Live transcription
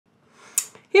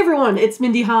Hey everyone, it's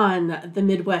Mindy Hahne, the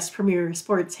Midwest premier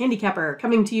sports handicapper,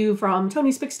 coming to you from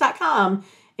TonySpicks.com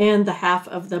and the half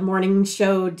of the morning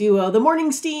show duo, The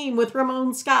Morning Steam with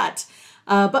Ramon Scott.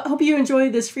 But hope you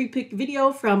enjoy this free pick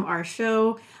video from our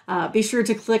show. Be sure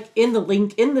to click in the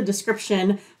link in the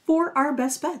description for our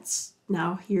best bets.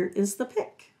 Now here is the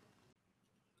pick.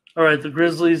 All right, the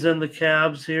Grizzlies and the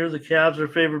Cavs here. The Cavs are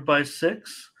favored by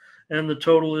 6, and the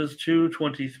total is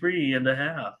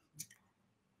 223.5.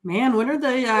 Man, when are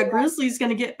the Grizzlies going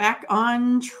to get back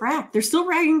on track? They're still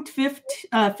ranked fifth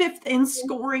in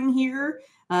scoring here.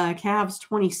 Cavs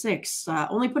 26,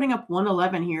 only putting up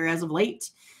 111 here as of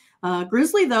late.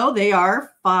 Grizzly, though, they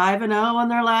are 5-0 on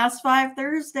their last 5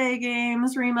 Thursday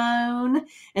games, Ramon.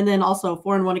 And then also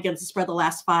 4-1 against the spread the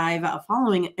last 5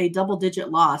 following a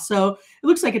double-digit loss. So it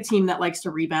looks like a team that likes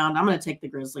to rebound. I'm going to take the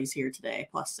Grizzlies here today,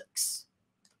 +6.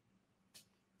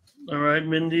 All right,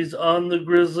 Mindy's on the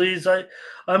Grizzlies.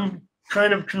 I'm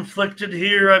kind of conflicted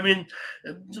here. I mean,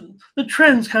 the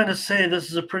trends kind of say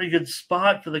this is a pretty good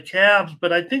spot for the Cavs,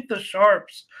 but I think the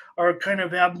Sharps are kind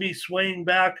of have me swaying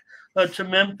back to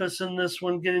Memphis in this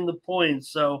one, getting the points.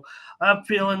 So I'm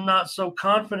feeling not so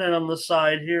confident on the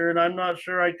side here, and I'm not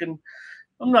sure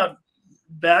I'm not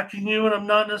backing you, and I'm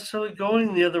not necessarily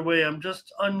going the other way. I'm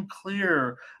just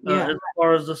unclear as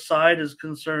far as the side is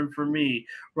concerned for me.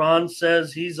 Ron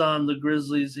says he's on the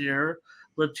Grizzlies here.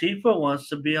 Latifa wants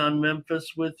to be on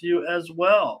Memphis with you as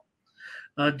well.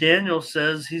 Daniel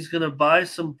says he's going to buy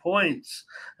some points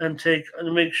and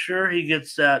make sure he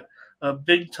gets that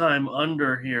big time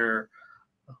under here.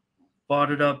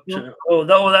 Bought it up to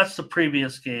that's the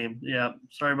previous game. Yeah,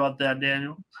 sorry about that,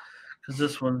 Daniel, because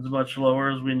this one's much lower,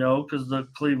 as we know, because the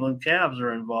Cleveland Cavs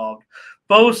are involved.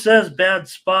 Bo says bad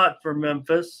spot for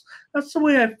Memphis. That's the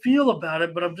way I feel about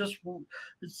it, but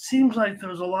it seems like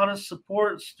there's a lot of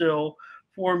support still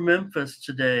for Memphis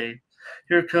today.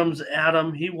 Here comes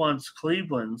Adam. He wants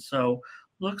Cleveland. So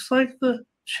looks like the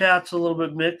chat's a little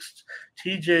bit mixed.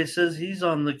 TJ says he's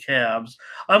on the Cavs.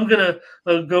 I'm going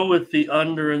to go with the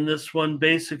under in this one.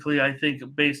 Basically, I think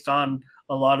based on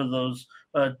a lot of those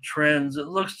trends, it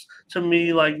looks to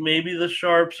me like maybe the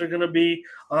Sharps are going to be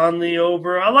on the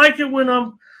over. I like it when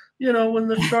when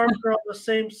the Sharps are on the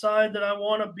same side that I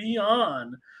want to be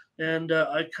on. And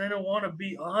I kind of want to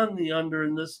be on the under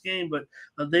in this game, but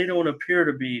they don't appear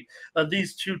to be.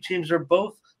 These two teams are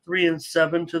both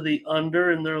 3-7 to the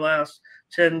under in their last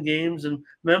 10 games, and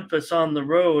Memphis on the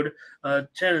road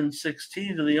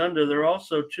 10-16 to the under. They're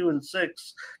also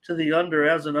 2-6 to the under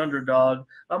as an underdog.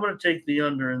 I'm going to take the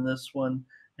under in this one,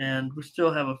 and we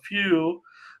still have a few.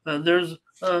 There's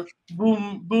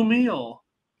Boomeel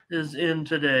is in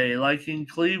today, liking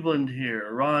Cleveland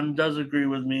here. Ron does agree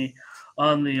with me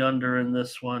on the under in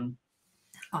this one.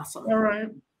 Awesome. All right.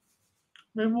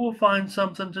 Maybe we'll find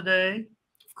something today.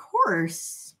 Of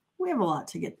course. We have a lot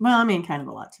to get. Well, I mean, kind of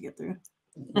a lot to get through.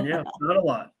 Yeah, not a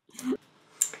lot.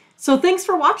 So thanks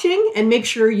for watching, and make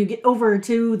sure you get over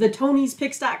to the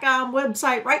Tony'sPicks.com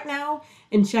website right now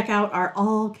and check out our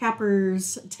All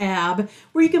Cappers tab,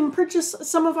 where you can purchase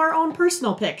some of our own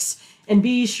personal picks. And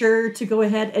be sure to go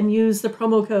ahead and use the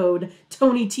promo code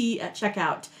TonyT at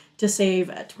checkout to save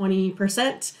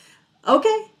 20%.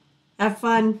 Okay, have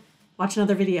fun. Watch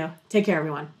another video. Take care,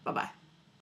 everyone. Bye-bye.